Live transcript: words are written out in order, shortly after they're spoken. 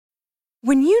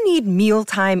When you need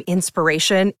mealtime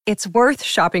inspiration, it's worth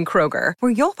shopping Kroger,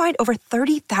 where you'll find over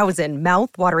 30,000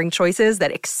 mouth-watering choices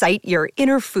that excite your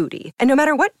inner foodie. And no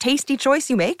matter what tasty choice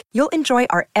you make, you'll enjoy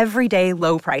our everyday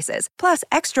low prices, plus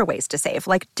extra ways to save,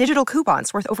 like digital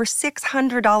coupons worth over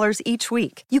 $600 each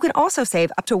week. You can also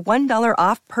save up to $1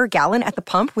 off per gallon at the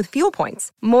pump with fuel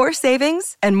points. More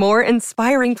savings and more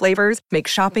inspiring flavors make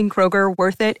shopping Kroger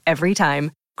worth it every time.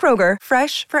 Kroger,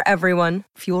 fresh for everyone.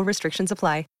 Fuel restrictions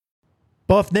apply.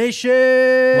 Buff Nation!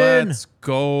 Let's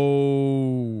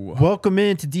go. Welcome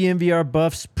into DNVR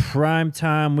Buffs Prime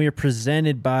Time. We are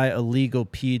presented by Illegal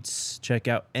Pete's. Check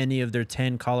out any of their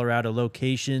 10 Colorado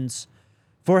locations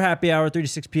for happy hour, 3 to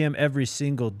 6 p.m. every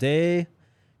single day.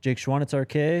 Jake Schwanitz,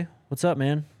 RK. What's up,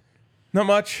 man? Not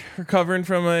much. Recovering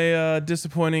from a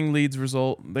disappointing Leeds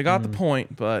result. They got the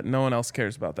point, but no one else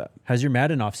cares about that. How's your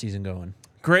Madden off season going?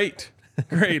 Great.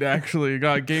 Great, actually.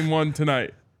 Got game 1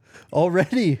 tonight.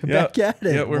 Already? Back at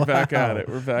it? Yeah, we're back at it.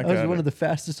 That was one of the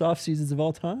fastest off seasons of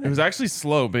all time. It was actually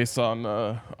slow based on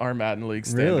our Madden League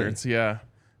standards. Really? Yeah.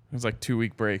 It was like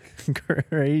 2-week break.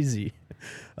 Crazy.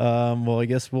 Well, I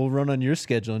guess we'll run on your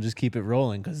schedule and just keep it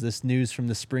rolling because this news from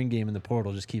the spring game in the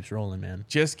portal just keeps rolling, man.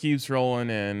 Just keeps rolling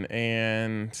in.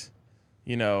 And,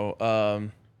 you know,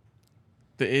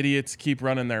 the idiots keep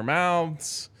running their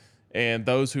mouths. And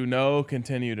those who know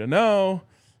continue to know.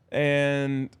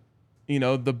 And, you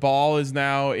know, the ball is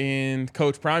now in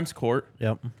Coach Prime's court.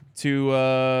 Yep.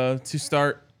 To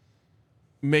start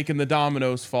making the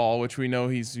dominoes fall, which we know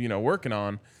he's, you know, working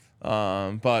on.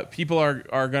 But people are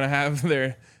going to have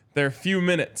their few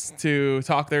minutes to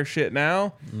talk their shit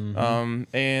now. Mm-hmm.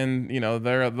 And, you know,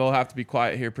 they'll have to be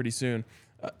quiet here pretty soon.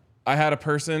 I had a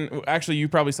person, actually, you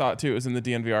probably saw it too. It was in the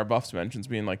DNVR Buffs mentions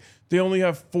being like, they only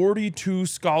have 42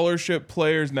 scholarship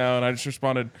players now. And I just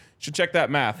responded, should check that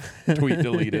math. Tweet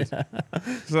deleted.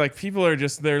 It's like people are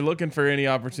just, they're looking for any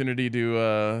opportunity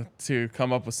to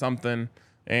come up with something.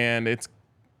 And it's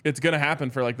going to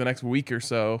happen for like the next week or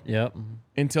so. Yep.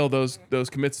 Until those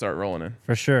commits start rolling in.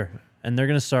 For sure. And they're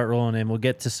going to start rolling in. We'll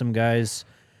get to some guys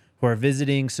who are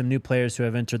visiting, some new players who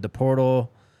have entered the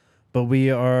portal. But we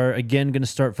are, again, going to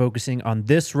start focusing on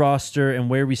this roster and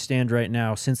where we stand right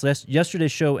now. Since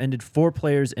yesterday's show ended, 4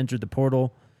 players entered the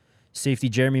portal. Safety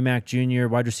Jeremy Mack Jr.,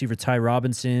 wide receiver Ty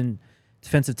Robinson,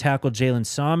 defensive tackle Jalen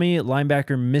Sami,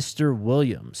 linebacker Mr.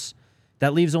 Williams.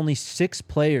 That leaves only 6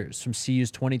 players from CU's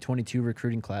 2022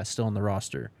 recruiting class still on the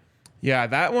roster. Yeah,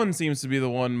 that one seems to be the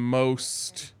one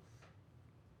most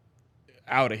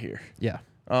out of here. Yeah.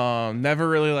 Never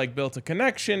really like built a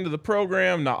connection to the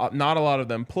program. Not a lot of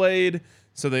them played,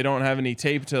 so they don't have any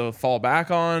tape to fall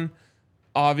back on.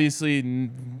 Obviously,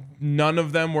 none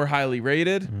of them were highly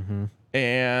rated,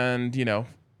 and you know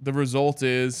the result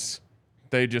is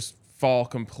they just fall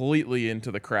completely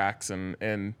into the cracks and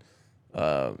you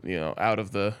know out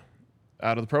of the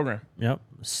program. Yep.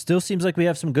 Still seems like we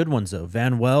have some good ones though.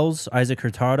 Van Wells, Isaac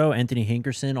Hurtado, Anthony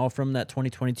Hankerson, all from that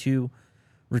 2022.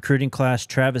 Recruiting class,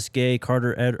 Travis Gray,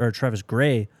 Carter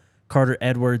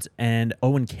Edwards, and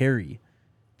Owen Carey.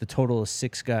 The total of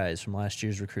 6 guys from last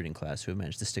year's recruiting class who have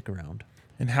managed to stick around.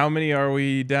 And how many are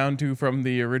we down to from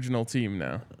the original team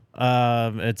now?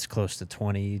 It's close to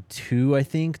 22, I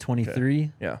think, 23.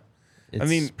 Okay. Yeah.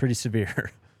 It's pretty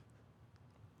severe.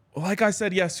 Like I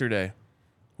said yesterday,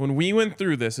 when we went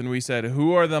through this and we said,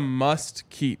 who are the must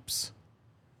keeps?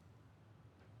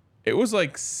 It was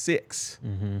like 6,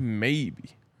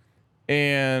 maybe.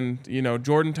 And, you know,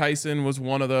 Jordan Tyson was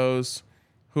one of those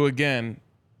who, again,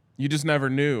 you just never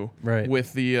knew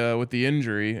with the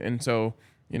injury. And so,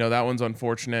 you know, that one's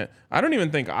unfortunate. I don't even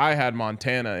think I had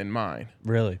Montana in mind.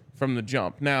 Really? From the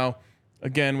jump. Now,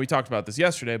 again, we talked about this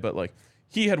yesterday, but, like,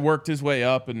 he had worked his way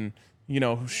up and, you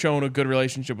know, shown a good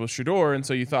relationship with Shedeur, and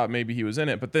so you thought maybe he was in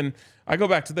it. But then I go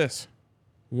back to this.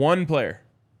 One player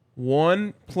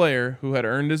who had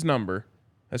earned his number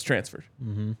has transferred.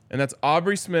 And that's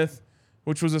Aubrey Smith,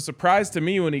 which was a surprise to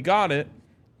me when he got it,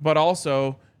 but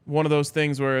also one of those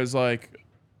things where it's like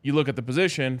you look at the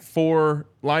position, 4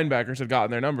 linebackers had gotten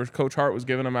their numbers. Coach Hart was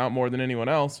giving them out more than anyone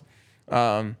else.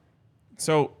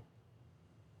 So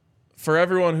for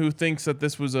everyone who thinks that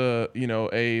this was a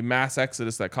mass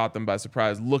exodus that caught them by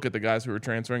surprise, look at the guys who are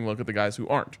transferring, look at the guys who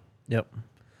aren't. Yep.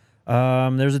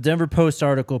 There's a Denver Post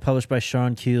article published by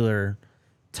Sean Keeler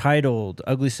titled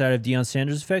Ugly Side of Deion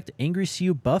Sanders Effect, Angry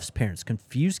CU Buffs Parents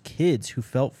Confuse Kids Who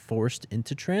Felt Forced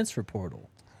into Transfer Portal.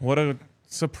 What a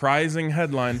surprising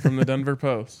headline from the Denver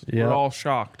Post. Yep. We're all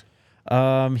shocked.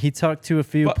 He talked to a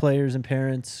few players and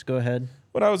parents. Go ahead.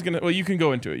 You can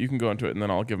go into it. And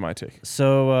then I'll give my take.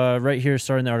 So right here,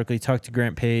 starting the article, he talked to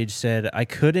Grant Page, said, I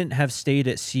couldn't have stayed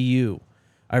at CU.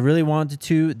 I really wanted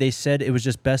to. They said it was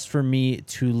just best for me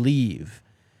to leave.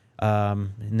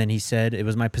 And then he said it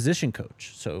was my position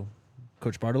coach. So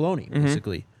Coach Bartoloni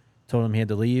basically told him he had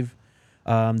to leave.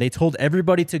 They told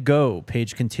everybody to go,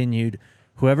 Page continued.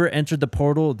 Whoever entered the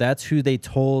portal, that's who they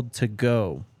told to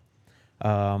go.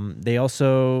 They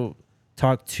also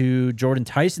talked to Jordan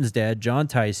Tyson's dad, John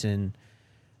Tyson,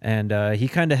 and he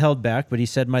kind of held back, but he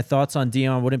said, my thoughts on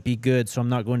Dion wouldn't be good, so I'm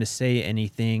not going to say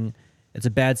anything. It's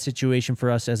a bad situation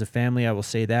for us as a family, I will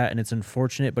say that, and it's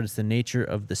unfortunate, but it's the nature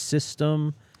of the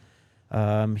system.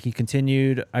 He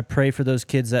continued, I pray for those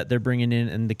kids that they're bringing in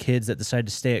and the kids that decide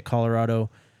to stay at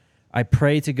Colorado. I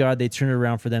pray to God they turn it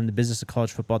around for them, the business of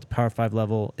college football at the Power 5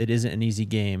 level. It isn't an easy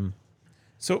game.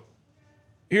 So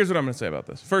here's what I'm going to say about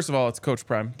this. First of all, it's Coach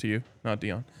Prime to you, not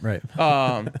Dion. Right.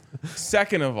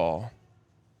 Second of all,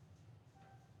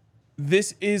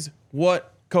 this is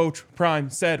what Coach Prime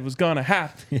said was going to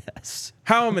happen. Yes.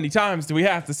 How many times do we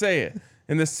have to say it?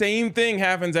 And the same thing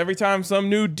happens every time some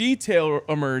new detail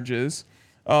emerges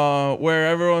where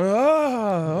everyone,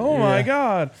 oh my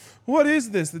God, what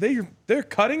is this? They're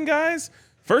cutting guys?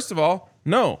 First of all,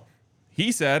 no.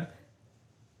 He said,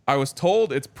 I was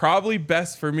told it's probably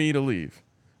best for me to leave,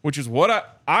 which is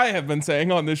what I have been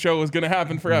saying on this show is going to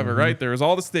happen forever, right? There's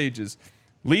all the stages.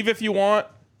 Leave if you want.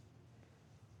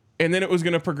 And then it was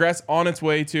going to progress on its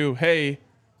way to, hey,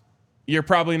 you're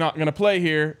probably not going to play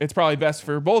here. It's probably best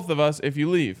for both of us if you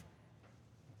leave.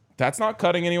 That's not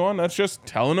cutting anyone. That's just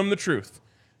telling them the truth.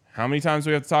 How many times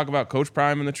do we have to talk about Coach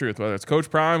Prime and the truth, whether it's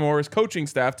Coach Prime or his coaching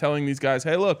staff telling these guys,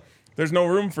 hey, look, there's no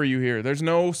room for you here. There's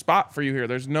no spot for you here.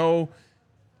 There's no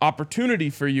opportunity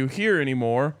for you here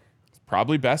anymore. It's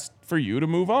probably best for you to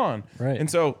move on. Right. And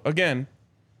so, again,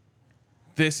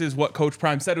 this is what Coach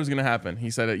Prime said was going to happen. He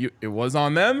said it was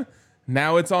on them.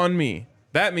 Now it's on me.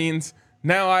 That means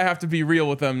now I have to be real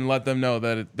with them and let them know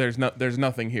that there's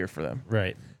nothing here for them.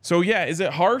 Right. So, yeah, is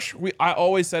it harsh? I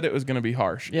always said it was going to be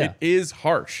harsh. Yeah. It is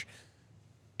harsh.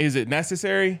 Is it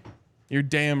necessary? You're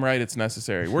damn right it's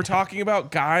necessary. We're talking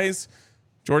about guys,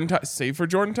 save for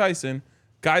Jordan Tyson,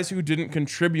 guys who didn't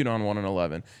contribute on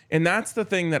 1-11. And that's the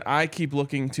thing that I keep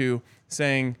looking to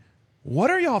saying, what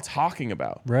are y'all talking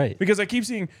about? Right. Because I keep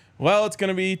seeing, well, it's going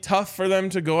to be tough for them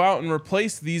to go out and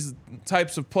replace these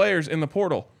types of players in the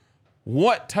portal.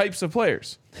 What types of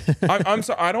players? I'm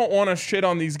sorry, I don't want to shit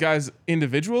on these guys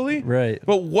individually. Right.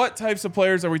 But what types of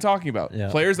players are we talking about? Yeah.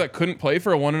 Players that couldn't play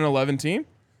for a 1-11 team?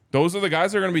 Those are the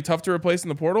guys that are going to be tough to replace in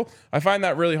the portal? I find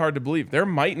that really hard to believe. There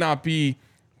might not be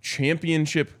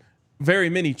very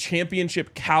many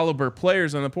championship caliber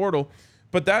players in the portal,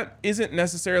 but that isn't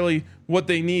necessarily what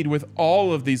they need with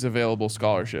all of these available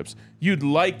scholarships. You'd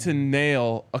like to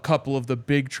nail a couple of the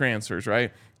big transfers,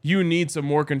 right? You need some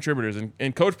more contributors.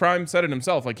 And Coach Prime said it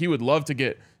himself, like he would love to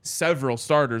get several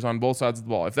starters on both sides of the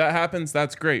ball. If that happens,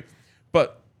 that's great.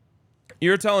 But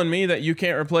you're telling me that you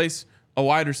can't replace a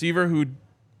wide receiver who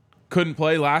couldn't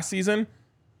play last season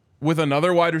with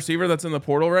another wide receiver that's in the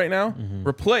portal right now? Mm-hmm.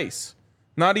 Replace,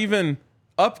 not even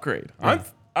upgrade. Yeah.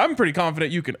 I'm pretty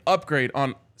confident you can upgrade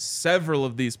on several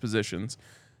of these positions.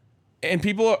 And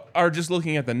people are just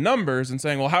looking at the numbers and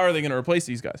saying, well, how are they going to replace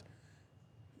these guys?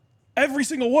 Every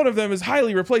single one of them is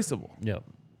highly replaceable. Yep.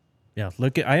 Yeah.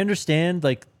 I understand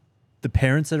like the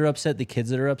parents that are upset, the kids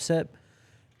that are upset.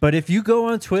 But if you go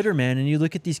on Twitter, man, and you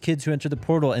look at these kids who enter the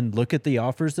portal and look at the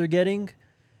offers they're getting,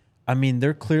 I mean,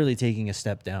 they're clearly taking a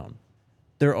step down.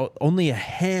 Only a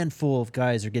handful of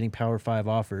guys are getting Power 5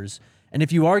 offers. And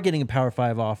if you are getting a Power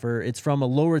 5 offer, it's from a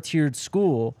lower tiered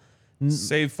school.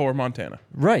 Save for Montana.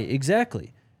 Right,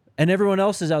 exactly. And everyone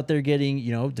else is out there getting,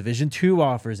 Division II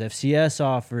offers, FCS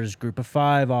offers, Group of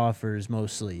 5 offers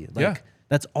mostly.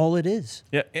 That's all it is.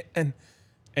 Yeah,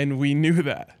 and we knew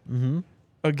that. Mm-hmm.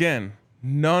 Again,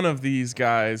 none of these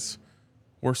guys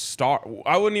were star.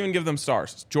 I wouldn't even give them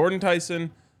stars. Jordan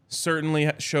Tyson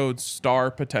certainly showed star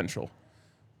potential.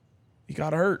 He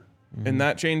got hurt, and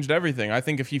that changed everything. I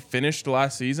think if he finished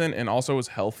last season and also was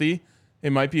healthy,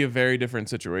 it might be a very different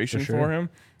situation for him.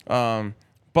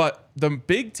 But the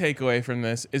big takeaway from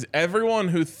this is everyone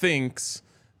who thinks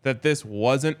that this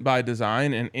wasn't by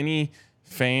design, and any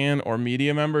fan or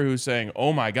media member who's saying,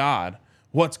 oh my God,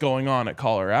 what's going on at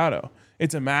Colorado?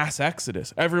 It's a mass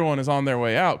exodus. Everyone is on their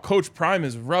way out. Coach Prime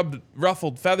has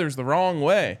ruffled feathers the wrong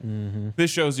way. Mm-hmm. This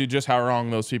shows you just how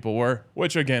wrong those people were,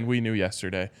 which, again, we knew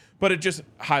yesterday. But it just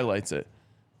highlights it.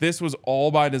 This was all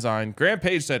by design. Grant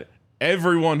Page said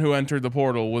everyone who entered the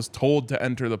portal was told to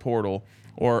enter the portal,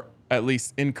 or at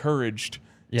least encouraged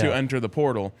to enter the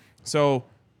portal. So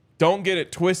don't get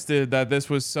it twisted that this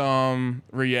was some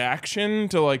reaction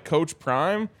to like Coach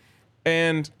Prime.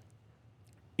 And,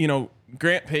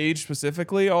 Grant Page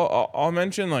specifically, I'll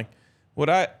mention, like,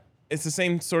 it's the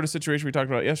same sort of situation we talked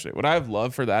about yesterday. Would I have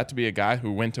loved for that to be a guy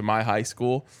who went to my high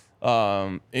school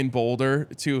in Boulder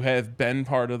to have been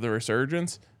part of the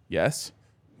resurgence? Yes.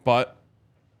 But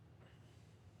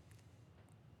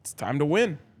it's time to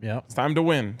win. Yeah. It's time to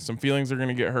win. Some feelings are going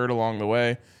to get hurt along the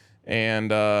way.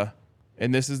 And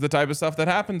this is the type of stuff that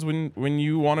happens when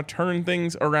you want to turn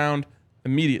things around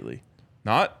immediately.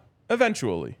 Not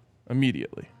eventually,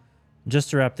 immediately.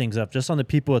 Just to wrap things up, just on the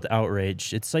people with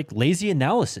outrage, it's like lazy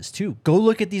analysis too. Go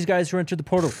look at these guys who entered the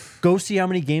portal. Go see how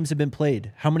many games have been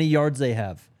played, how many yards they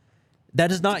have.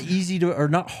 That is not easy to, or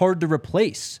not hard to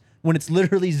replace when it's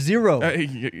literally zero.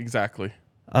 Exactly.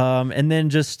 And then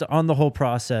just on the whole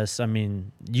process, I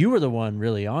mean, you were the one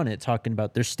really on it talking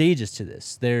about there's stages to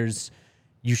this.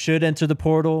 You should enter the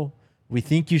portal. We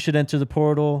think you should enter the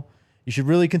portal. You should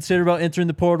really consider about entering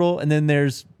the portal. And then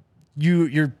there's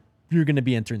you're going to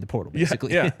be entering the portal,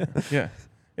 basically. Yeah.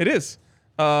 It is.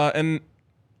 And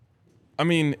I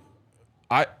mean,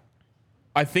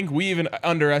 I think we even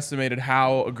underestimated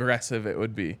how aggressive it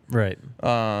would be. Right.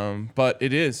 But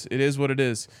it is what it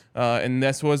is. And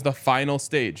this was the final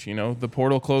stage. You know, the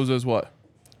portal closes what?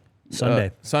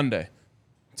 Sunday.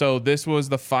 So this was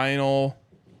the final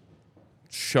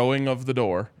showing of the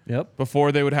door. Yep.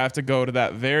 Before they would have to go to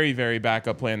that very, very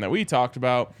backup plan that we talked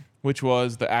about, which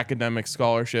was the academic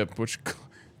scholarship, which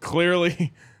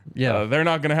clearly they're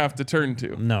not going to have to turn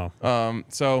to. No.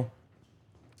 So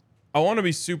I want to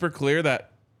be super clear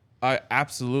that I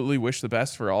absolutely wish the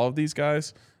best for all of these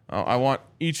guys. I want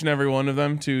each and every one of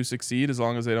them to succeed as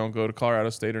long as they don't go to Colorado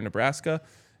State or Nebraska.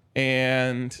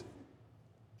 And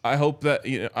I hope that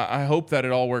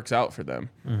it all works out for them.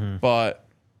 Mm-hmm. But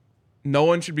no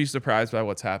one should be surprised by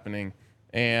what's happening.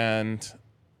 And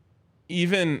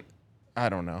even, I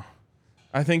don't know.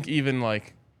 I think even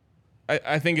like,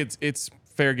 I think it's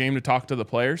fair game to talk to the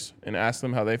players and ask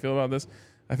them how they feel about this.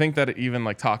 I think that even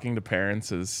like talking to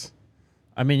parents is,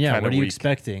 I mean, yeah, what are you weak.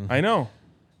 expecting? I know.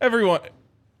 Everyone,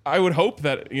 I would hope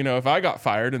that, you know, if I got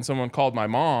fired and someone called my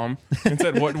mom and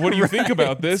said, what do you think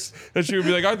about this? That she would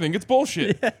be like, I think it's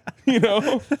bullshit. Yeah. You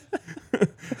know?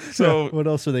 So what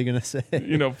else are they going to say?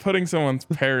 You know, putting someone's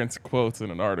parents' quotes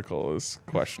in an article is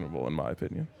questionable in my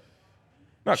opinion.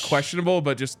 Not questionable,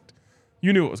 but just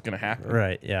you knew it was going to happen.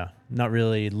 Right, yeah. Not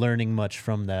really learning much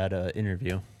from that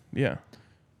interview. Yeah.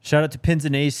 Shout out to Pins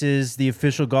and Aces, the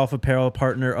official golf apparel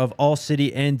partner of All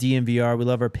City and DNVR. We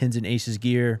love our Pins and Aces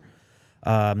gear.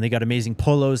 They got amazing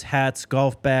polos, hats,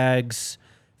 golf bags,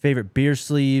 favorite beer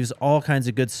sleeves, all kinds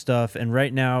of good stuff. And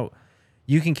right now,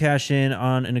 you can cash in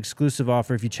on an exclusive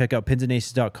offer if you check out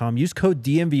pinsandaces.com. Use code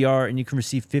DNVR and you can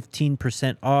receive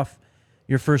 15% off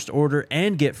your first order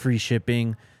and get free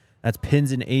shipping. That's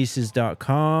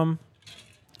pinsandaces.com.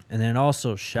 And then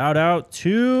also shout out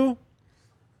to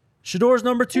Shador's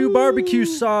number 2 barbecue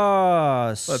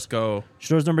sauce. Let's go.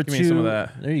 Shador's number 2. Give me some of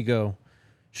that. There you go.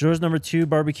 Shador's number 2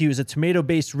 barbecue is a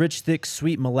tomato-based, rich, thick,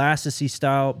 sweet, molassesy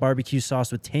style barbecue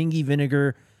sauce with tangy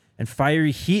vinegar and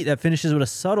fiery heat that finishes with a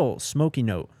subtle smoky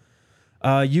note.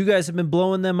 You guys have been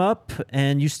blowing them up,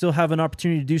 and you still have an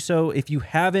opportunity to do so. If you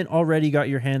haven't already got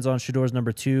your hands on Shador's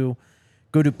number 2,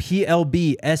 go to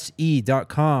plbse.com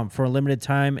for a limited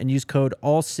time and use code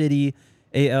ALLCITY,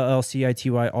 ALLCITY,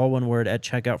 all one word, at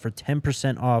checkout for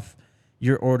 10% off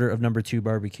your order of number 2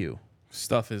 barbecue.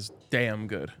 Stuff is damn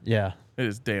good. Yeah. It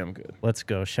is damn good. Let's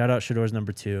go. Shout out Shador's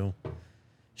number 2.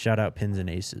 Shout out Pins and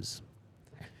Aces.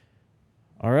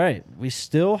 All right. We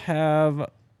still have...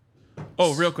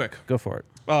 Oh, real quick. Go for it.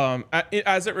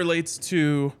 As it relates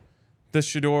to the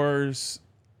Shador's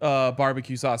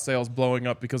barbecue sauce sales blowing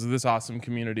up because of this awesome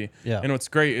community. Yeah. And what's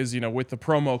great is, you know, with the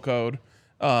promo code,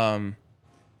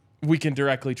 we can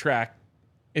directly track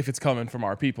if it's coming from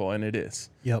our people, and it is.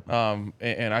 Yep.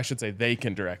 And I should say they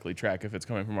can directly track if it's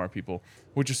coming from our people,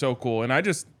 which is so cool. And I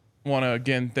just want to,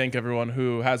 again, thank everyone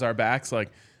who has our backs. Like,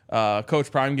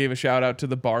 Coach Prime gave a shout out to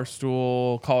the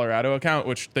Barstool Colorado account,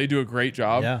 which they do a great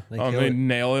job. Yeah, they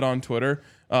nail it on Twitter.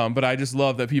 But I just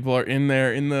love that people are in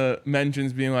there in the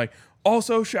mentions being like,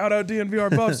 also shout out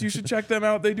DNVR Buffs. You should check them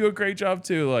out. They do a great job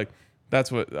too. Like, that's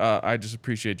what I just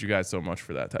appreciate you guys so much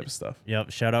for that type of stuff.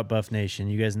 Yep. Shout out Buff Nation.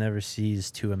 You guys never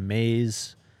cease to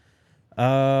amaze.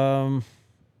 Clint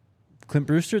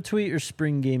Brewster tweet or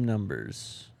spring game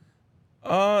numbers?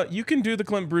 You can do the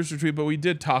Clint Brewster tweet, but we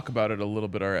did talk about it a little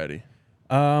bit already.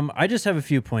 I just have a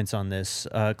few points on this.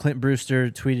 Clint Brewster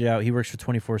tweeted out, he works for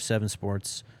 24/7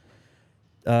 Sports.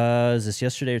 Is this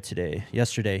yesterday or today?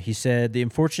 Yesterday. He said, the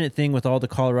unfortunate thing with all the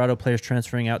Colorado players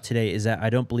transferring out today is that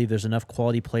I don't believe there's enough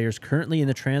quality players currently in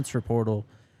the transfer portal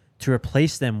to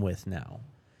replace them with now.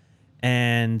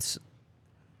 And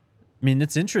I mean,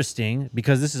 it's interesting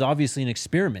because this is obviously an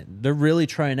experiment. They're really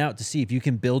trying out to see if you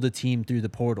can build a team through the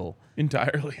portal.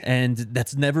 Entirely. And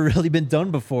that's never really been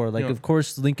done before. Like, Yeah. of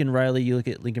course, Lincoln Riley, you look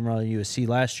at Lincoln Riley USC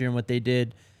last year and what they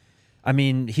did. I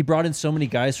mean, he brought in so many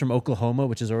guys from Oklahoma,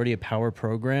 which is already a power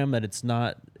program, that it's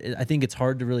not, I think it's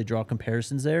hard to really draw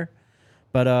comparisons there.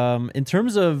 But in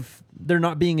terms of there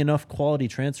not being enough quality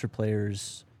transfer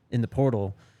players in the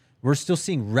portal, we're still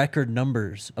seeing record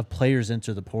numbers of players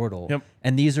enter the portal. Yep.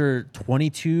 And these are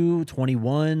 22,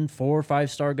 21, 4 or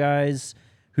 5-star guys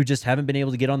who just haven't been able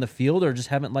to get on the field or just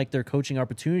haven't liked their coaching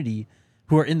opportunity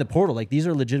who are in the portal. Like, these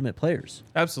are legitimate players.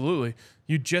 Absolutely.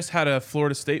 You just had a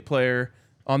Florida State player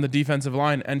on the defensive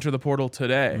line enter the portal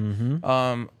today.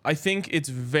 I think it's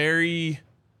very,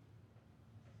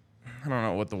 I don't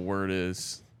know what the word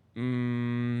is,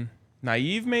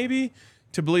 naive maybe,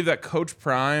 to believe that Coach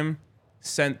Prime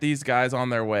sent these guys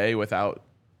on their way without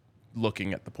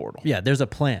looking at the portal. Yeah, there's a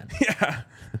plan. Yeah.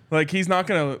 Like, he's not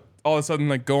going to all of a sudden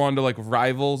like go on to like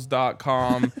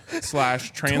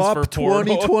rivals.com/transfer Top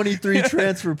portal 2023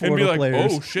 transfer portal and be like,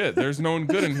 players. oh shit, there's no one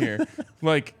good in here.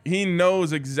 Like, he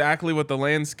knows exactly what the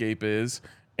landscape is,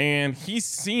 and he's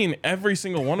seen every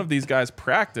single one of these guys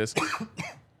practice.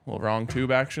 Well, wrong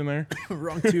tube action there.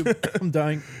 Wrong tube. I'm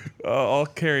dying. I'll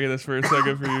carry this for a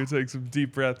second for you. Take some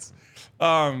deep breaths.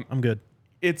 I'm good.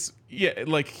 It's, yeah,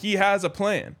 like, he has a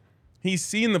plan. He's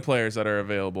seen the players that are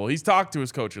available. He's talked to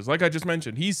his coaches. Like I just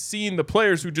mentioned, he's seen the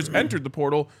players who just entered the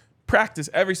portal practice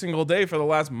every single day for the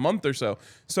last month or so.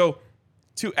 So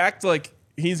to act like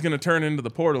he's going to turn into the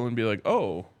portal and be like,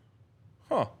 oh,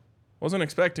 wasn't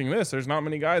expecting this. There's not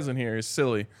many guys in here is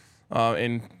silly,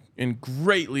 and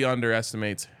greatly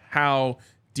underestimates how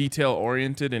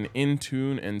detail-oriented and in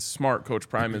tune and smart Coach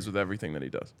Prime is with everything that he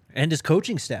does. And his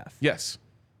coaching staff, Yes.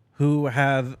 who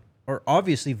are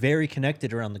obviously very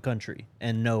connected around the country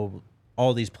and know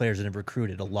all these players and have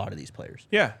recruited a lot of these players.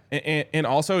 Yeah, and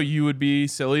also you would be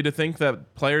silly to think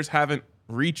that players haven't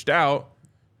reached out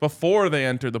before they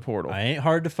enter the portal. I ain't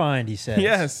hard to find, he says.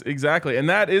 Yes, exactly, and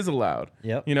that is allowed.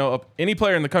 Yep. You know, any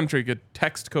player in the country could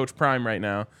text Coach Prime right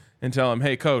now and tell him,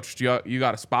 "Hey, Coach, you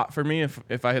got a spot for me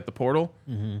if I hit the portal?"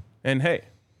 Mm-hmm. And hey,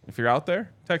 if you're out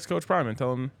there, text Coach Prime and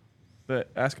tell him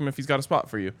ask him if he's got a spot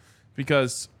for you,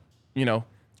 because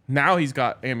now he's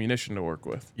got ammunition to work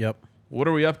with. Yep. What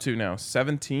are we up to now?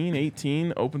 17,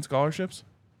 18 open scholarships?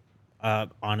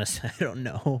 Honestly, I don't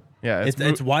know. Yeah,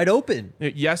 it's wide open.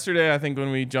 Yesterday, I think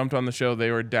when we jumped on the show,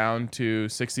 they were down to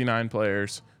 69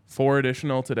 players. 4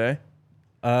 additional today.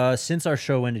 Since our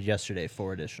show ended yesterday,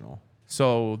 4 additional.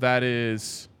 So that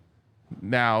is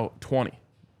now 20.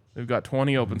 They've got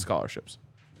 20 open scholarships.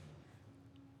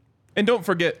 And don't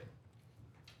forget,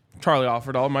 Charlie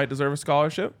Offerdahl might deserve a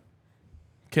scholarship.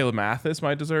 Caleb Mathis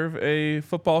might deserve a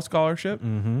football scholarship.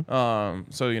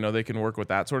 So, they can work with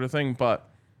that sort of thing. But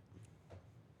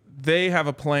they have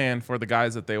a plan for the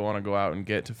guys that they want to go out and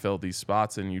get to fill these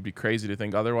spots, and you'd be crazy to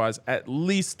think otherwise. At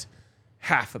least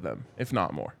half of them, if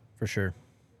not more. For sure.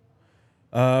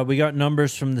 We got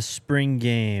numbers from the spring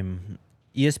game.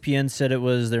 ESPN said it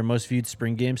was their most viewed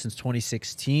spring game since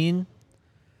 2016.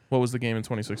 What was the game in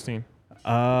 2016?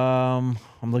 I'm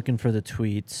looking for the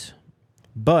tweets.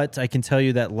 But I can tell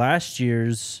you that last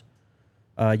year's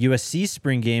USC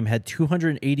spring game had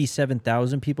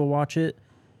 287,000 people watch it.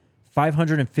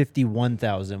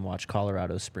 551,000 watch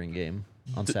Colorado's spring game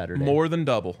on Saturday. More than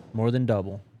double. More than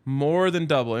double. More than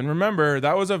double. And remember,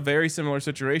 that was a very similar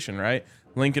situation, right?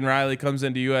 Lincoln Riley comes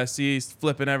into USC, he's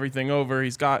flipping everything over.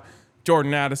 He's got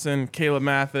Jordan Addison, Caleb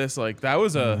Mathis. Like, that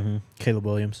was a... Caleb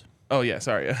Williams. Oh, yeah,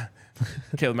 sorry.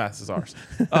 Caleb Mathis is ours.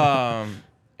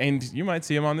 And you might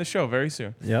see him on this show very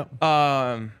soon. Yep.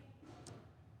 That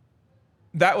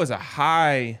was a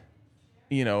high,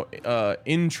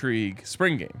 intrigue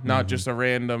spring game, not just a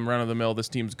random run-of-the-mill, this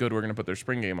team's good, we're going to put their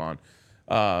spring game on.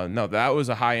 No, that was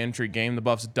a high intrigue game. The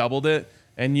Buffs doubled it,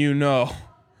 and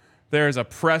there's a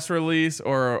press release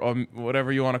or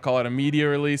whatever you want to call it, a media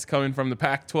release coming from the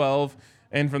Pac-12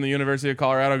 and from the University of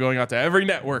Colorado going out to every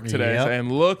network today. Yep.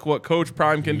 And look what Coach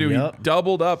Prime can do. Yep. He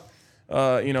doubled up,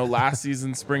 last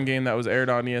season's spring game that was aired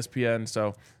on ESPN.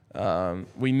 So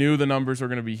we knew the numbers were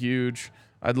going to be huge.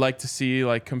 I'd like to see,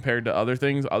 like, compared to other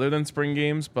things other than spring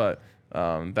games, but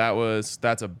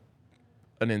that's an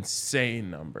insane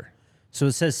number. So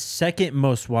it says second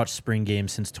most watched spring game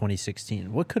since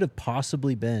 2016. What could have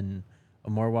possibly been a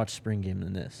more watched spring game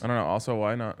than this? I don't know. Also,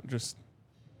 why not just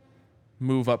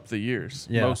move up the years?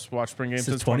 Yeah. Most watched spring games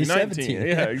since 2019.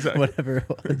 Yeah, exactly. Whatever it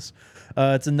was.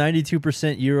 It's a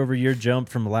 92% year-over-year jump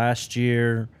from last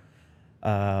year.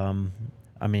 Went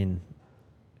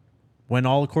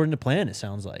all according to plan, it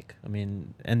sounds like.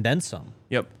 And then some.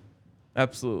 Yep.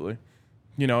 Absolutely.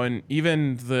 You know, and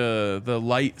even the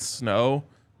light snow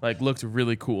like looked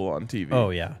really cool on TV. Oh,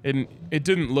 yeah. It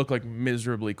didn't look like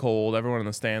miserably cold. Everyone in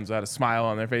the stands had a smile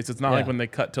on their face. It's not like when they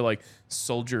cut to like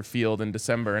Soldier Field in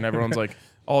December and everyone's like,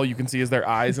 all you can see is their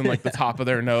eyes and like the top of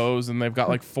their nose, and they've got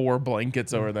like 4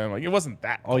 blankets over them. Like, it wasn't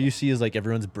that All you see is like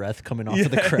everyone's breath coming off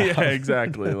of the crowd. Yeah,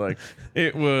 exactly. Like,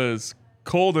 it was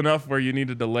cold enough where you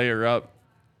needed to layer up,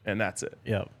 and that's it.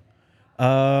 Yep.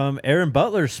 Aaron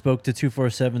Butler spoke to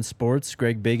 247 Sports,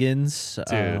 Greg Biggins,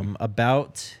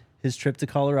 about his trip to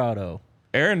Colorado.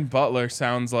 Aaron Butler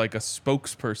sounds like a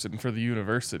spokesperson for the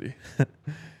university.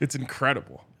 It's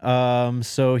incredible.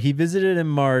 So he visited in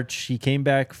March. He came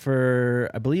back for,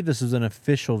 I believe this was an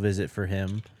official visit for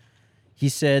him. He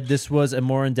said this was a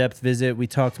more in-depth visit. We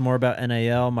talked more about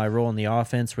NIL, my role in the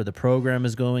offense, where the program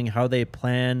is going, how they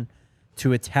plan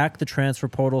to attack the transfer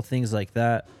portal, things like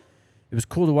that. It was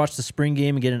cool to watch the spring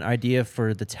game and get an idea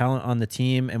for the talent on the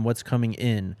team and what's coming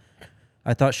in.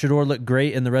 I thought Shedeur looked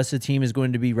great, and the rest of the team is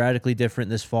going to be radically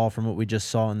different this fall from what we just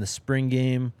saw in the spring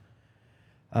game.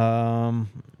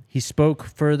 He spoke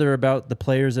further about the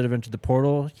players that have entered the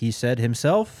portal. He said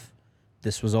himself,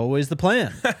 this was always the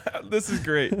plan. This is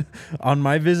great. On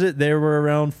my visit, there were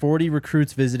around 40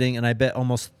 recruits visiting, and I bet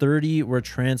almost 30 were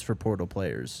transfer portal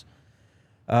players.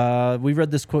 We read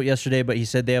this quote yesterday, but he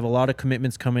said they have a lot of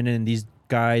commitments coming in, and these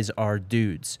guys are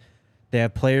dudes. They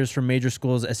have players from major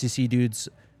schools, SEC dudes,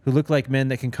 who look like men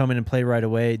that can come in and play right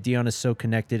away. Deion is so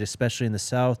connected, especially in the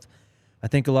South. I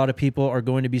think a lot of people are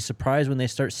going to be surprised when they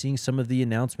start seeing some of the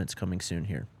announcements coming soon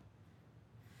here.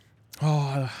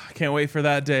 Oh, I can't wait for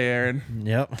that day, Aaron.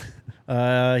 Yep.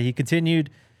 He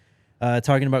continued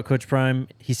talking about Coach Prime.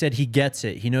 He said he gets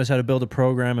it. He knows how to build a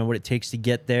program and what it takes to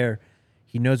get there.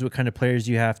 He knows what kind of players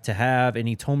you have to have. And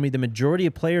he told me the majority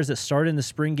of players that started in the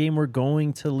spring game were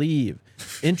going to leave.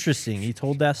 Interesting. He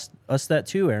told us that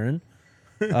too, Aaron.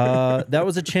 That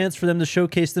was a chance for them to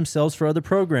showcase themselves for other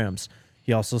programs.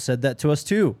 He also said that to us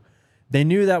too. They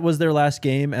knew that was their last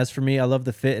game. As for me, I love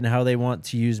the fit and how they want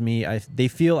to use me. They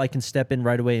feel I can step in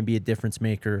right away and be a difference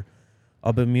maker.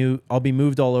 I'll be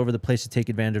moved all over the place to take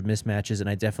advantage of mismatches, and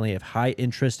I definitely have high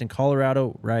interest in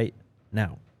Colorado right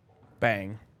now.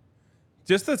 Bang.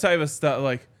 Just the type of stuff,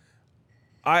 like,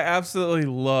 I absolutely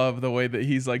love the way that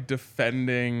he's like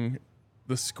defending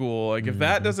the school. Like, if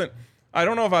that doesn't, I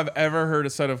don't know if I've ever heard a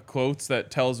set of quotes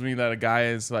that tells me that a guy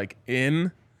is like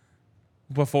in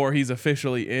before he's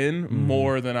officially in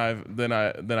more than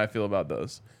I feel about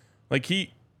those. Like, the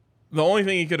only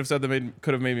thing he could have said that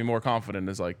could have made me more confident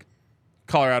is like,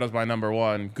 Colorado's my number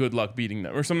one. Good luck beating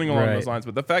them, or something along those lines.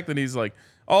 But the fact that he's like,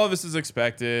 all of this is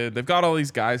expected. They've got all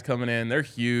these guys coming in. They're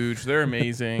huge. They're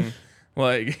amazing.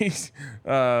 Like, he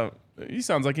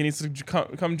sounds like he needs to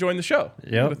come join the show.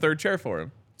 Yep. Get a third chair for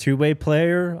him. Two-way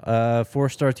player,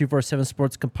 4-star 247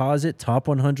 Sports composite, top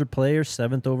 100 player,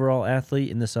 7th overall athlete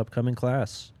in this upcoming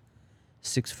class.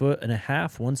 6'1.5",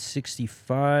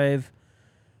 165.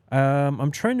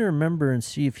 I'm trying to remember and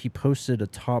see if he posted a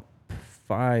top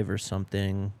 5 or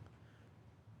something.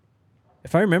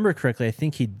 If I remember correctly, I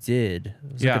think he did.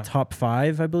 It was like a top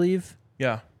 5, I believe.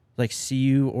 Yeah. Like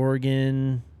CU,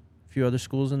 Oregon, a few other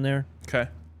schools in there. Okay.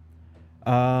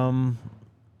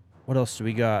 What else do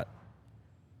we got?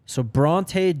 So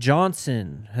Bronte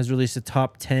Johnson has released a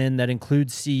top 10 that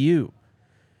includes CU.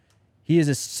 He is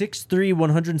a 6'3",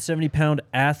 170-pound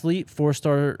athlete,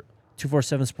 4-star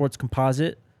 247 Sports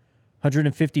composite,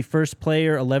 151st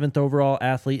player, 11th overall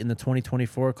athlete in the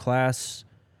 2024 class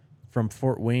from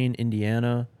Fort Wayne,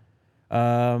 Indiana.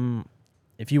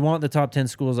 If you want the top 10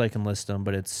 schools, I can list them,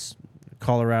 but it's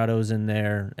Colorado's in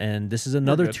there. And this is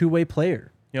another two-way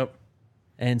player. Yep.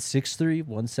 And 6'3",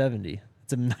 170.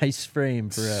 It's a nice frame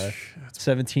for a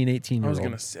 17, 18-year-old. I was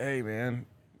going to say, man,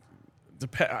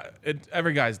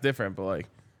 every guy's different, but like,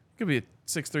 could be a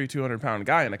 6'3", 200-pound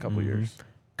guy in a couple years.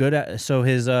 Good. So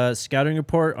his scouting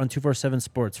report on 247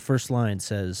 Sports, first line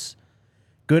says,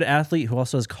 good athlete who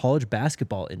also has college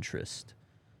basketball interest.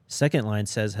 Second line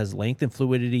says, has length and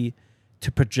fluidity to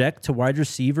project to wide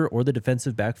receiver or the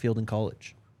defensive backfield in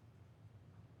college.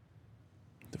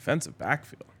 Defensive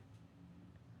backfield.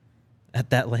 At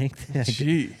that length?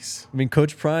 Jeez. I mean,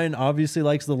 Coach Prine obviously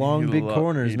likes the long, big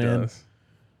corners, man.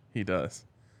 He does.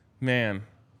 Man,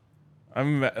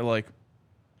 I'm like,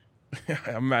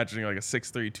 I'm imagining like a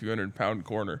 6'3", 200-pound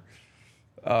corner.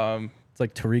 It's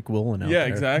like Tariq Woolen out there.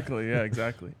 Exactly. Yeah,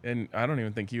 exactly. And I don't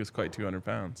even think he was quite 200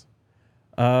 pounds.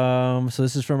 So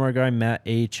this is from our guy Matt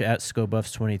H at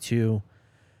ScoBuffs22.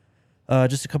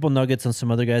 Just a couple nuggets on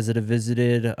some other guys that have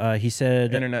visited. He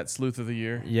said, Internet sleuth of the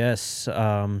year. yes.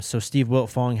 So Steve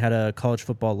Wiltfong had a college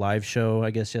football live show,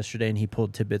 I guess, yesterday, and he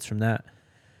pulled tidbits from that.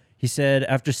 He said,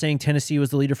 after saying Tennessee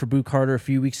was the leader for Boo Carter a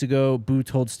few weeks ago, Boo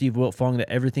told Steve Wiltfong that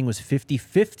everything was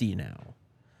 50-50 now.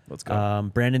 Let's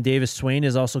go. Brandon Davis Swain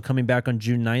is also coming back on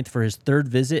June 9th for his third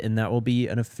visit, and that will be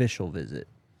an official visit.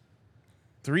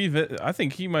 I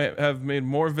think he might have made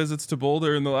more visits to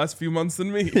Boulder in the last few months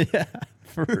than me. Yeah,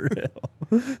 for real.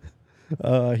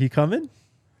 He coming?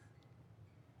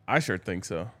 I sure think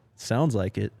so. Sounds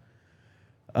like it.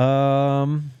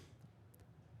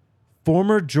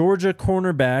 Former Georgia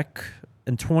cornerback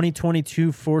and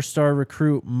 2022 four-star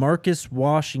recruit Marcus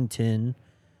Washington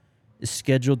is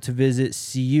scheduled to visit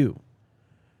CU.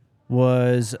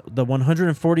 Was the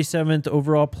 147th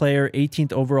overall player,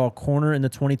 18th overall corner in the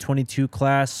 2022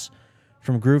 class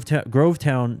from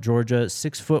Grovetown, Georgia,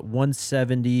 6',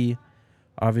 170.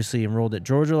 Obviously enrolled at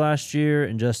Georgia last year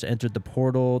and just entered the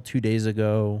portal 2 days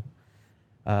ago.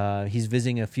 He's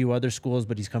visiting a few other schools,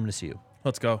 but he's coming to CU.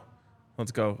 Let's go.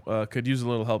 Could use a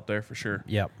little help there for sure.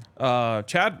 Yep.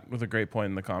 Chad with a great point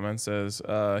in the comments says,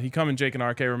 he coming Jake and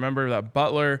RK. Remember that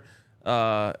Butler,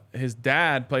 his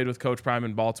dad played with Coach Prime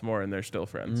in Baltimore, and they're still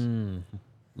friends.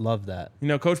 Love that. You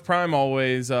know, Coach Prime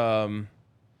always, I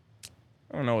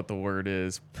don't know what the word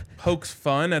is, pokes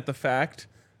fun at the fact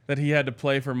that he had to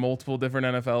play for multiple different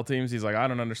NFL teams. He's like, I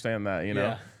don't understand that, you know?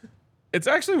 Yeah. It's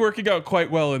actually working out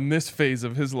quite well in this phase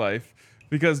of his life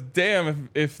because damn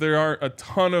if there aren't a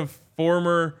ton of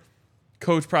former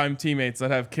Coach Prime teammates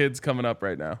that have kids coming up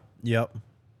right now. Yep.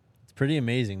 It's pretty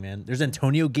amazing, man. There's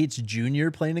Antonio Gates Jr.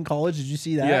 playing in college. Did you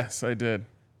see that? Yes, I did.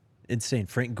 Insane.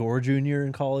 Frank Gore Jr.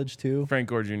 in college, too. Frank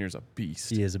Gore Jr. is a beast.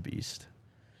 He is a beast.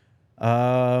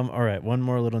 All right, one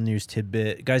more little news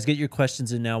tidbit. Guys, get your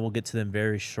questions in now. We'll get to them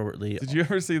very shortly. Did you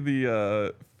ever see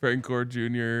the Frank Gore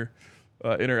Jr.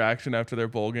 Interaction after their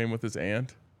bowl game with his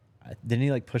aunt? Didn't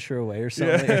he like push her away or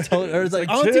something? Yeah. Or told her, or was like,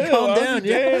 Like, Auntie, chill, calm Auntie,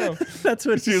 down. Yeah, damn. that's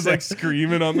what She was like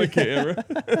screaming on the camera.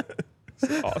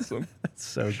 It's awesome. That's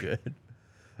so good.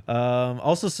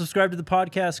 Also, subscribe to the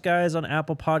podcast, guys, on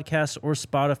Apple Podcasts or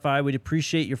Spotify. We'd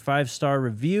appreciate your 5-star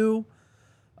review.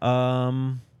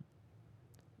 We'll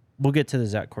get to the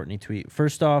Zach Courtney tweet.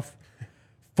 First off,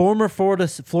 former Florida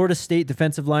State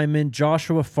defensive lineman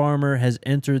Joshua Farmer has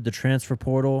entered the transfer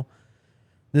portal.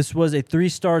 This was a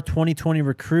 3-star 2020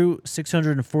 recruit,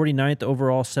 649th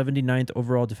overall, 79th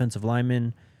overall defensive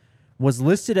lineman. Was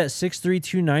listed at 6'3",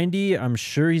 290. I'm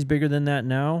sure he's bigger than that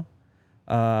now.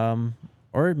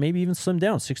 Or maybe even slimmed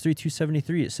down, 6'3",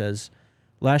 273 it says.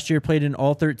 Last year played in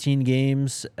all 13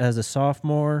 games as a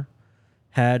sophomore.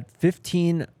 Had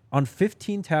 15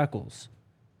 tackles.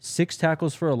 6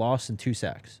 tackles for a loss and 2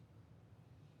 sacks.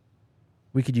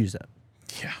 We could use that.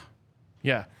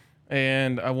 Yeah.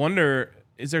 And I wonder,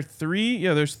 is there 3?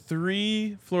 Yeah, there's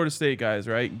 3 Florida State guys,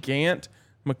 right? Gant,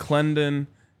 McClendon,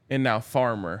 and now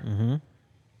Farmer. Mm-hmm.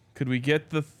 Could we get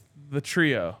the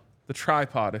trio, the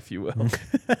tripod, if you will?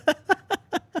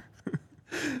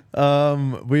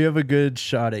 We have a good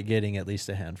shot at getting at least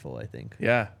a handful, I think.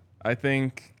 Yeah, I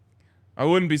think I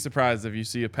wouldn't be surprised if you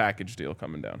see a package deal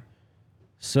coming down.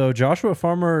 So Joshua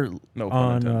Farmer No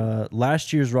pun on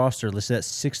last year's roster listed at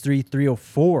 6'3",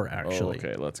 304, actually. Oh,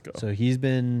 okay, let's go. So he's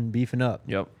been beefing up.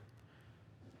 Yep.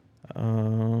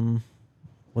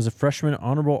 Was a freshman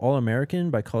honorable All-American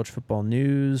by College Football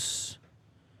News.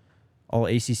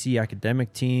 All-ACC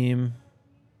academic team.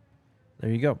 There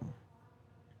you go.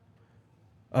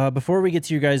 Before we get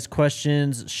to your guys'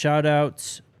 questions, shout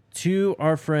out to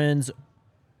our friends,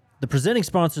 the presenting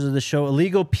sponsors of the show,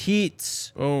 Illegal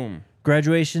Pete's. Boom.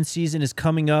 Graduation season is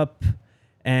coming up,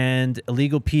 and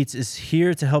Illegal Pete's is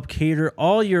here to help cater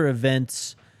all your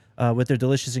events with their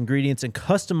delicious ingredients and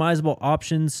customizable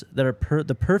options that are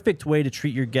the perfect way to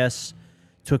treat your guests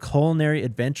to a culinary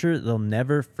adventure they'll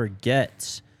never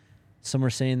forget. Some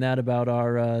were saying that about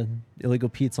our Illegal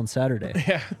Pete's on Saturday.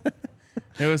 Yeah.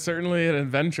 It was certainly an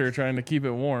adventure trying to keep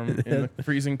it warm in the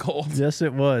freezing cold. Yes,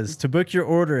 it was. To book your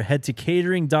order, head to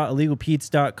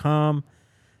catering.illegalpete's.com.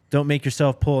 Don't make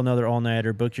yourself pull another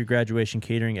all-nighter. Book your graduation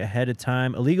catering ahead of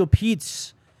time. Illegal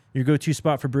Pete's, your go-to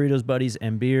spot for burritos, buddies,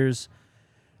 and beers.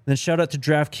 Then shout out to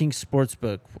DraftKings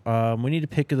Sportsbook. We need a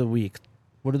pick of the week.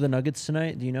 What are the Nuggets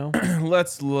tonight? Do you know?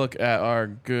 Let's look at our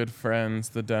good friends,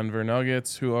 the Denver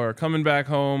Nuggets, who are coming back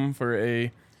home for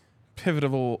a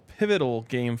pivotal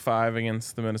Game 5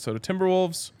 against the Minnesota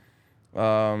Timberwolves,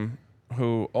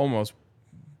 who almost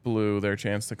blew their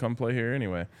chance to come play here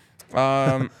anyway.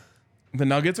 The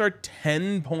Nuggets are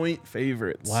 10-point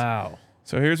favorites. Wow.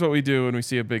 So here's what we do when we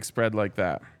see a big spread like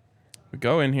that. We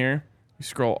go in here, You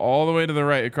scroll all the way to the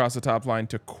right across the top line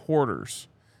to quarters.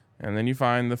 And then you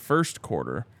find the first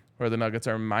quarter where the Nuggets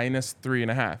are minus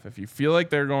 3.5. If you feel like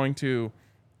they're going to,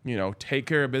 take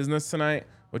care of business tonight,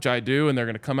 which I do, and they're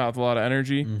going to come out with a lot of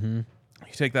energy, you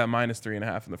take that minus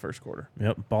 3.5 in the first quarter.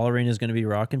 Yep. Ball Arena is going to be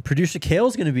rocking. Producer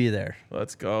Kale's going to be there.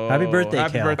 Let's go. Happy birthday,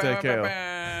 Happy Kale. birthday, Kale.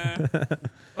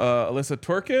 Alyssa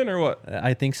twerking or what?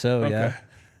 I think so, yeah.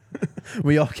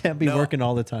 We all can't be working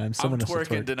all the time. Someone I'm has to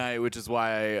twerking twerk tonight, which is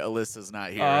why Alyssa's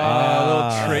not here.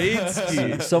 Little trade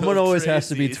ski. Someone always has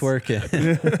to be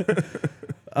Tradesies. twerking.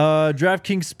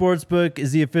 DraftKings Sportsbook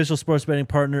is the official sports betting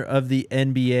partner of the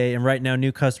NBA. And right now,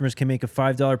 new customers can make a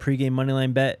 $5 pregame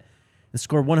moneyline bet and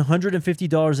score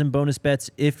 $150 in bonus bets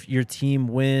if your team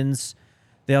wins.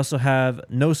 They also have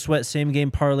no sweat same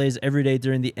game parlays every day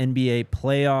during the NBA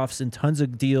playoffs and tons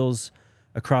of deals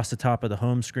across the top of the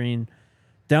home screen.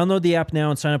 Download the app now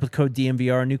and sign up with code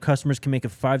DMVR. New customers can make a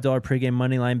 $5 pregame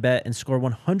moneyline bet and score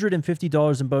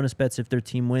 $150 in bonus bets if their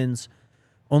team wins.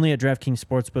 Only at DraftKings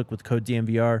Sportsbook with code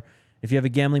DMVR. If you have a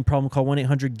gambling problem, call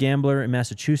 1-800-GAMBLER in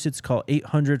Massachusetts. Call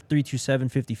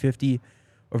 800-327-5050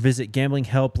 or visit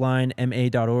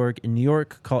gamblinghelplinema.org. In New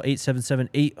York, call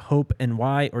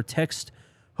 877-8-HOPE-NY or text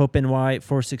HOPE-NY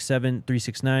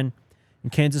 467-369. In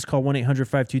Kansas, call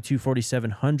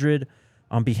 1-800-522-4700.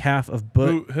 On behalf of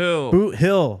Boot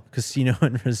Hill Casino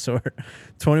and Resort.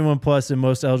 21 plus in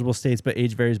most eligible states, but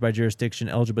age varies by jurisdiction.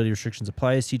 Eligibility restrictions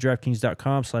apply. See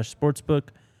DraftKings.com/sportsbook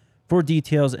for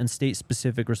details and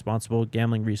state-specific responsible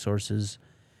gambling resources.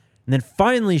 And then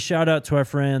finally, shout out to our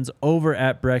friends over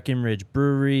at Breckenridge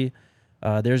Brewery.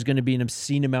 There's going to be an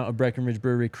obscene amount of Breckenridge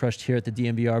Brewery crushed here at the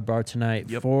DMVR bar tonight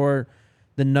for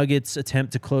the Nuggets'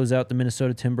 attempt to close out the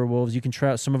Minnesota Timberwolves. You can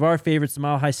try out some of our favorites, the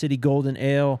Mile High City Golden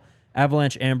Ale,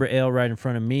 Avalanche Amber Ale right in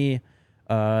front of me,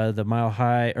 the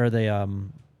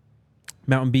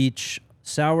Mountain Beach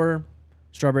Sour,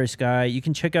 Strawberry Sky. You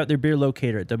can check out their beer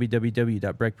locator at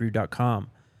www.breckbrew.com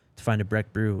to find a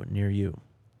Breck Brew near you.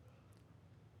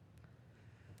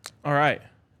 All right.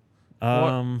 Do you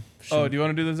want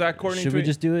to do the Zach Courtney Should tweet? we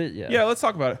just do it? Yeah, let's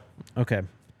talk about it. Okay.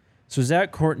 So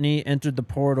Zach Courtney entered the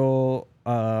portal,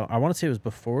 I want to say it was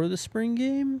before the spring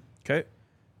game. Okay.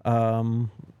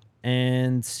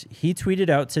 And he tweeted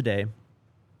out today,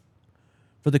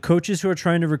 "For the coaches who are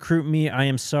trying to recruit me, I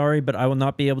am sorry, but I will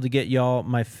not be able to get y'all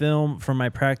my film from my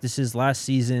practices last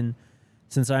season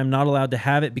since I am not allowed to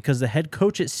have it because the head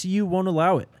coach at CU won't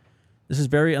allow it. This is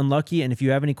very unlucky, and if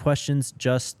you have any questions,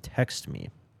 just text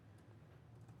me."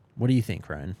 What do you think,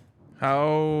 Ryan?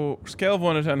 Scale of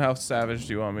 1 to 10, how savage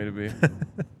do you want me to be?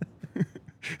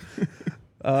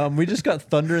 We just got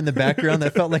thunder in the background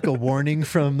that felt like a warning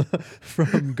from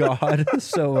God.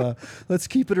 So let's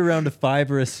keep it around a 5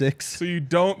 or a 6. So you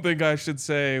don't think I should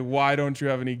say, why don't you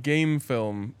have any game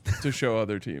film to show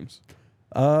other teams?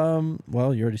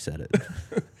 Well, you already said it.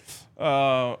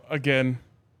 Again,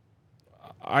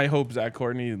 I hope Zach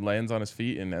Courtney lands on his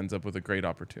feet and ends up with a great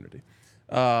opportunity.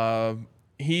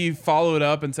 He followed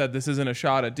up and said, "This isn't a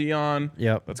shot at Dion.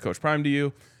 Yep. That's Coach Prime to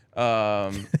you."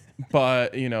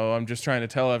 But, I'm just trying to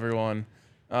tell everyone,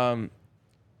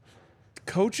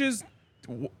 coaches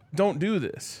don't do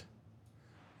this.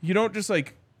 You don't just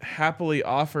happily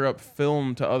offer up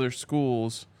film to other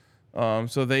schools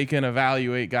so they can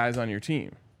evaluate guys on your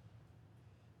team.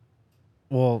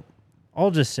 Well,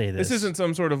 I'll just say this. This isn't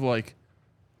some sort of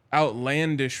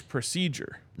outlandish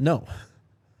procedure. No.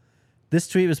 This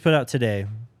tweet was put out today.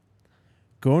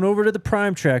 Going over to the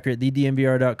Prime Tracker at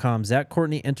thedmvr.com, Zach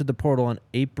Courtney entered the portal on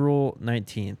April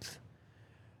 19th.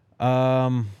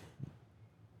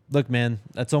 Look, man,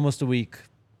 that's almost a week.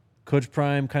 Coach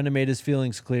Prime kind of made his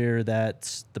feelings clear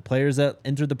that the players that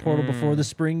entered the portal before the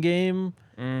spring game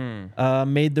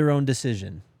made their own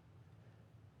decision.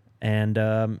 And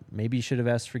maybe you should have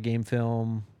asked for game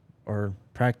film or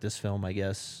practice film, I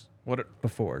guess,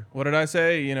 before. What did I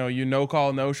say? You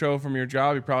no-call, no-show from your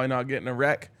job, you're probably not getting a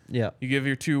rec. Yeah. You give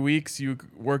your 2 weeks, you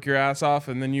work your ass off,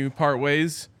 and then you part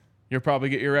ways. You'll probably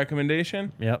get your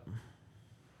recommendation. Yep.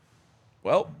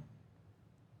 Well,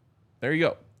 there you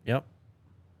go. Yep.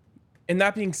 And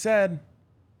that being said,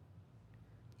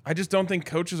 I just don't think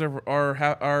coaches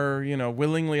are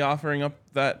willingly offering up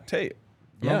that tape.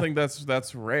 I don't think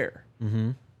that's rare.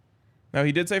 Mm-hmm. Now,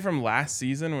 he did say from last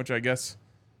season, which I guess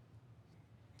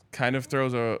kind of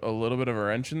throws a little bit of a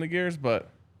wrench in the gears, but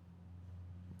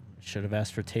should have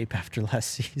asked for tape after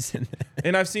last season.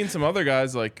 And I've seen some other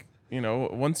guys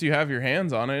once you have your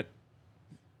hands on it,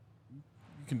 you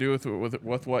can do with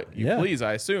what you please,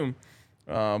 I assume.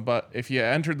 But if you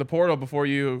entered the portal before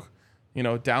you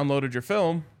downloaded your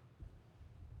film,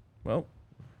 well,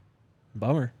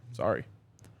 bummer. Sorry.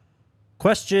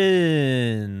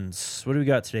 Questions. What do we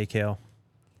got today, Kale?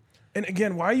 And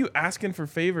again, why are you asking for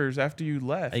favors after you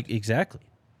left? Exactly.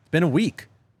 It's been a week.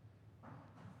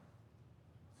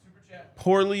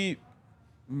 Poorly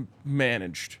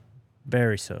managed.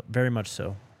 Very much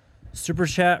so. Super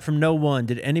chat from no one.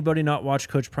 Did anybody not watch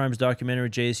Coach Prime's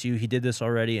documentary JSU? He did this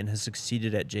already and has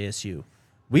succeeded at JSU.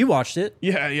 We watched it.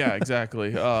 Yeah,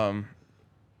 exactly.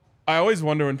 I always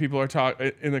wonder when people are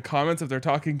talking in the comments if they're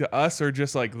talking to us or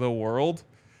just like the world.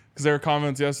 Because there were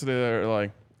comments yesterday that are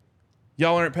like,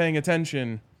 y'all aren't paying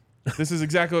attention. This is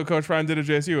exactly what Coach Prime did at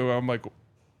JSU. I'm like,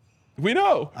 we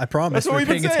know. I promise. That's what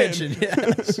we're we've paying been saying. attention.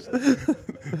 Yes.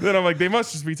 Then I'm like, they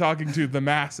must just be talking to the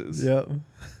masses. Yep.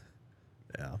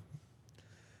 Yeah.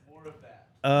 More of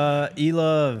that.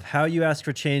 E-Love, how you ask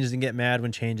for changes and get mad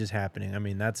when change is happening. I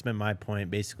mean, that's been my point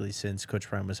basically since Coach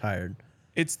Prime was hired.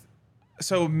 It's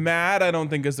so mad. I don't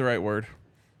think is the right word.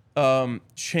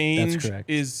 Change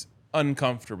is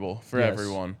uncomfortable for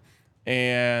everyone,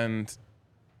 and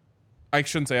I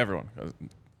shouldn't say everyone because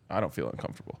I don't feel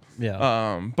uncomfortable.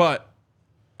 Yeah. But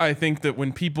I think that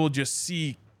when people just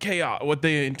see chaos, what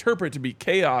they interpret to be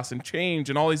chaos and change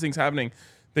and all these things happening,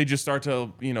 they just start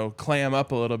to, clam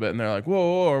up a little bit and they're like,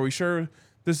 whoa, are we sure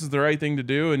this is the right thing to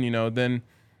do? And, then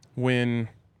when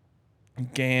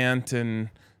Gant and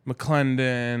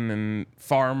McClendon and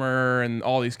Farmer and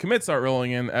all these commits start rolling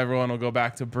in, everyone will go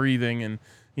back to breathing. And,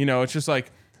 it's just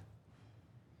like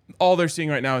all they're seeing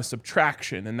right now is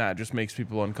subtraction, and that just makes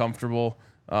people uncomfortable.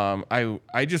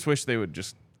 I just wish they would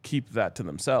just keep that to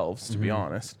themselves, to be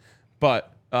honest.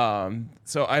 But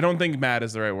so I don't think mad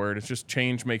is the right word. It's just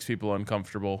change makes people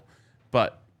uncomfortable.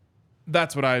 But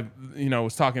that's what I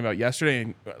was talking about yesterday.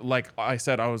 And like I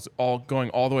said, I was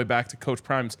going all the way back to Coach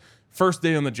Prime's first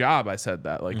day on the job. I said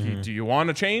that, like, do you want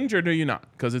to change or do you not?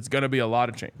 Because it's going to be a lot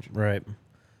of change. Right.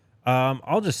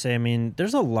 I'll just say, I mean,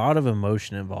 there's a lot of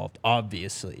emotion involved,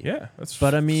 obviously. Yeah.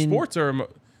 But I mean, sports are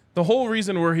the whole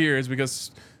reason we're here is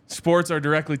because sports are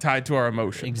directly tied to our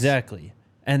emotions. Exactly.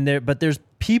 But there's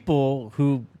people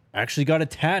who actually got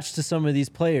attached to some of these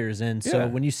players. And so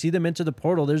when you see them enter the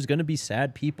portal, there's going to be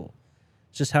sad people.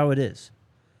 It's just how it is.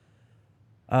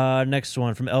 Next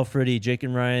one from Elfredy, Jake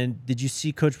and Ryan. Did you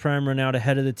see Coach Prime run out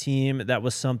ahead of the team? That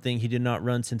was something he did not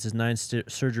run since his 9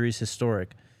 surgeries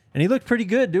historic. And he looked pretty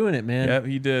good doing it, man. Yeah,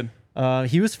 he did.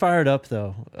 He was fired up,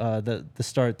 though, the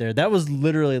start there. That was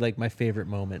literally like my favorite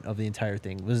moment of the entire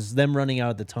thing, was them running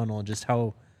out of the tunnel and just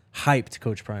how hyped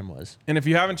Coach Prime was. And if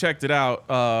you haven't checked it out,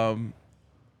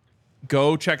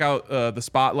 go check out the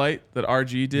spotlight that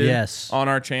RG did on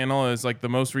our channel. Is like the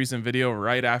most recent video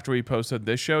right after we posted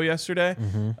this show yesterday.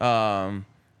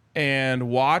 And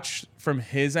watch from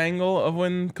his angle of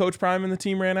when Coach Prime and the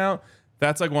team ran out.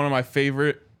 That's like one of my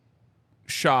favorite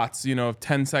shots, of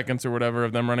 10 seconds or whatever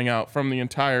of them running out from the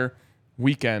entire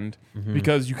weekend,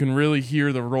 because you can really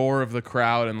hear the roar of the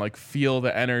crowd and like feel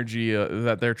the energy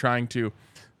that they're trying to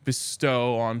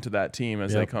bestow onto that team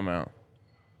as they come out.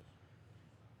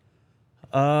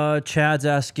 Chad's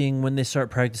asking when they start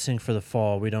practicing for the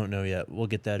fall. We don't know yet. We'll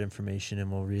get that information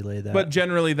and we'll relay that. But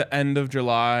generally the end of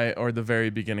July or the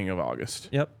very beginning of August.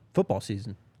 Yep. Football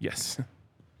season. Yes.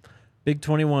 Big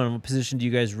 21, what position do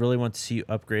you guys really want to see you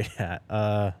upgrade at?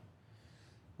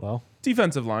 Well,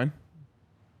 defensive line.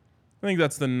 I think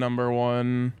that's the number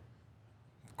one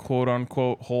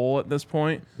quote-unquote hole at this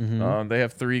point. They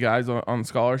have 3 guys on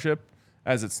scholarship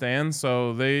as it stands,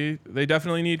 so they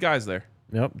definitely need guys there.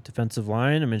 Yep, defensive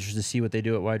line. I'm interested to see what they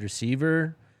do at wide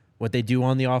receiver, what they do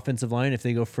on the offensive line, if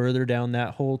they go further down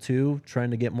that hole too,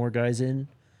 trying to get more guys in.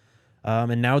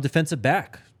 And now defensive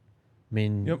back. I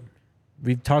mean,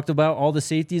 we've talked about all the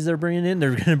safeties they're bringing in. They're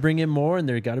going to bring in more, and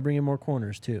they've got to bring in more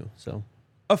corners too. So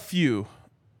a few.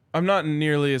 I'm not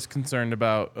nearly as concerned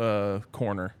about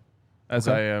corner as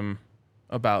I am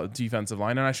about defensive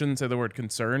line. And I shouldn't say the word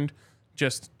concerned.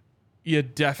 Just you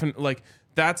definitely like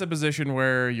that's a position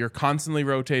where you're constantly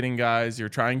rotating guys. You're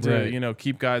trying to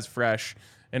keep guys fresh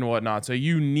and whatnot. So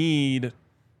you need,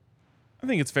 I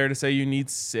think it's fair to say you need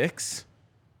 6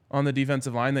 on the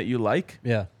defensive line that you like.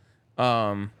 Yeah.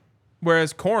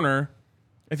 Whereas corner,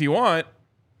 if you want,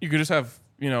 you could just have,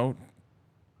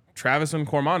 Travis and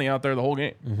Cormani out there the whole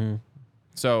game.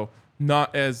 So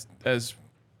not as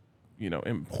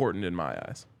important in my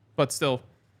eyes. But still,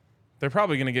 they're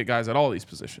probably going to get guys at all these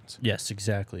positions. Yes,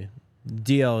 exactly.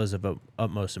 DL is of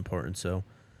utmost importance. So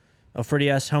Freddie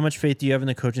asks, how much faith do you have in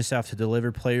the coaching staff to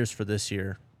deliver players for this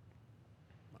year?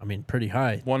 I mean, pretty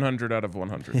high. 100 out of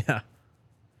 100.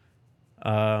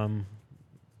 Yeah.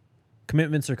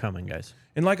 Commitments are coming, guys.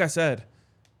 And like I said,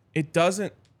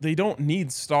 they don't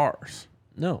need stars.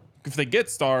 No. If they get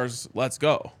stars, let's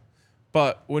go.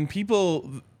 But when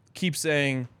people keep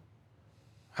saying,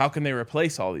 how can they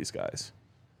replace all these guys?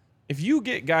 If you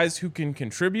get guys who can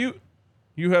contribute,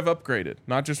 you have upgraded,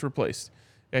 not just replaced.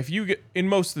 If you get, in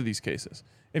most of these cases,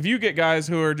 if you get guys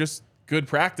who are just good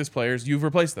practice players, you've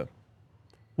replaced them.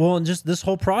 Well, and just this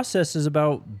whole process is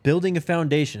about building a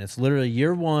foundation. It's literally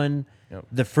year one. Yep.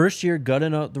 The first year,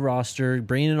 gutting out the roster,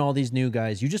 bringing in all these new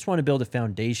guys. You just want to build a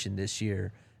foundation this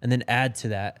year and then add to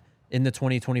that in the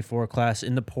 2024 class,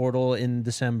 in the portal in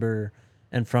December,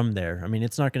 and from there. I mean,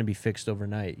 it's not going to be fixed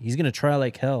overnight. He's going to try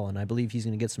like hell, and I believe he's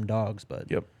going to get some dogs, but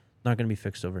Yep. not going to be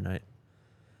fixed overnight.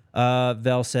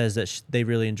 Vel says that they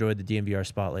really enjoyed the DNVR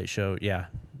Spotlight show. Yeah,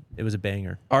 it was a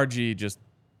banger. RG just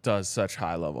does such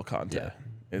high-level content.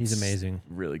 He's amazing.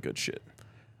 Really good shit.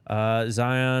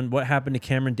 Zion, what happened to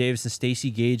Cameron Davis and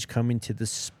Stacey Gage coming to the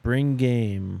spring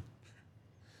game?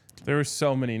 There were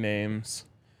so many names.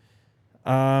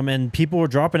 And people were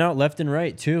dropping out left and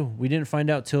right, too. We didn't find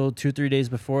out till 2 or 3 days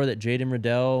before that Jaden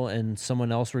Riddell and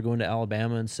someone else were going to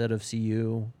Alabama instead of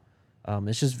CU.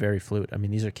 It's just very fluid. I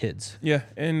mean, these are kids. Yeah,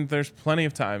 and there's plenty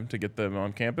of time to get them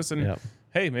on campus. And,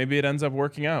 hey, maybe it ends up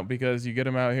working out because you get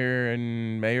them out here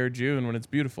in May or June when it's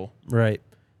beautiful. Right.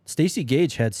 Stacey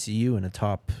Gage had CU in a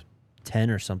top 10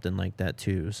 or something like that,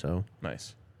 too. So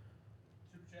Nice.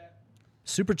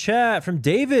 Super chat from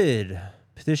David.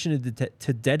 Petition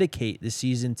to dedicate the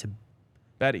season to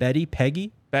Betty.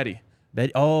 Peggy? Betty.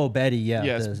 Oh, Betty, yeah.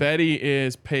 Yes, Betty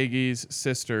is Peggy's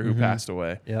sister who passed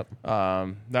away. Yep.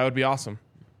 That would be awesome.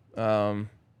 Yeah.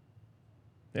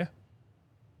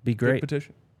 Be Good great.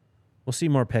 petition. We'll see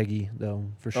more Peggy, though,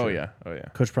 for sure. Oh, yeah. Oh, yeah.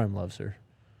 Coach Prime loves her.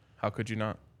 How could you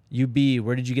not? UB,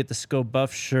 where did you get the Scope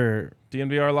Buff shirt?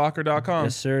 DNVRlocker.com.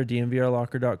 Yes, sir.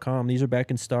 DNVRlocker.com. These are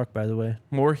back in stock, by the way.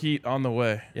 More heat on the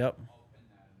way. Yep.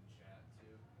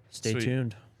 Stay Sweet.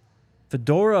 tuned.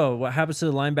 Fedora, what happens to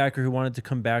the linebacker who wanted to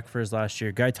come back for his last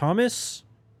year? Guy Thomas?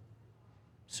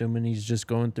 Assuming he's just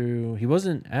going through. He was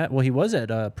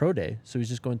at Pro Day, so he's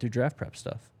just going through draft prep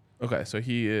stuff. Okay, so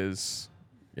he is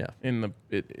Yeah. in the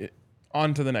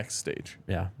on to the next stage.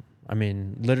 Yeah. I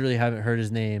mean, literally haven't heard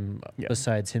his name Yeah.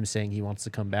 besides him saying he wants to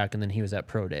come back, and then he was at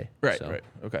Pro Day. Right, So, right.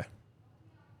 Okay.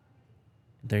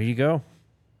 There you go.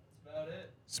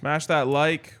 Smash that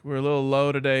like. We're a little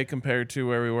low today compared to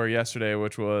where we were yesterday,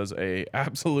 which was a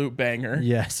absolute banger.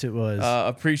 Yes, it was.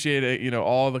 Appreciate it,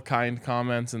 all the kind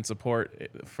comments and support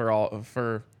for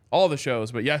all the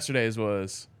shows, but yesterday's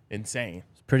was insane.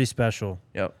 It's pretty special.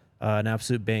 Yep. An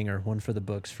absolute banger. One for the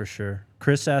books for sure.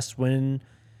 Chris asked, when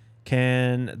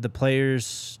can the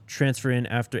players transfer in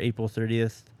after April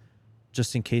 30th,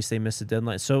 just in case they miss the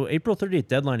deadline? So April 30th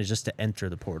deadline is just to enter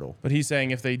the portal. But he's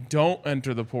saying if they don't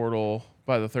enter the portal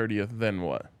by the 30th, then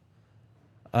what?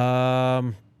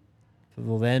 Well,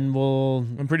 then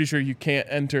I'm pretty sure you can't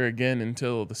enter again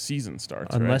until the season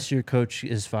starts, unless right? your coach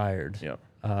is fired. Yep.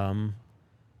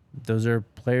 Those are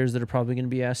players that are probably going to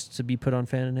be asked to be put on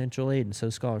financial aid instead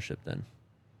of scholarship then.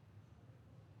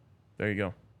 There you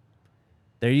go.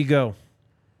 There you go.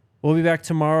 We'll be back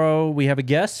tomorrow. We have a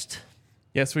guest.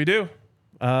 Yes, we do.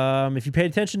 If you paid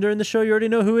attention during the show, you already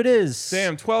know who it is.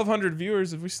 Damn, 1,200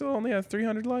 viewers if we still only have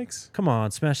 300 likes. Come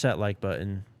on, smash that like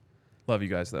button. Love you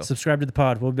guys, though. Subscribe to the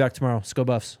pod. We'll be back tomorrow. Let's go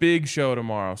Buffs. Big show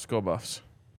tomorrow. Go Buffs.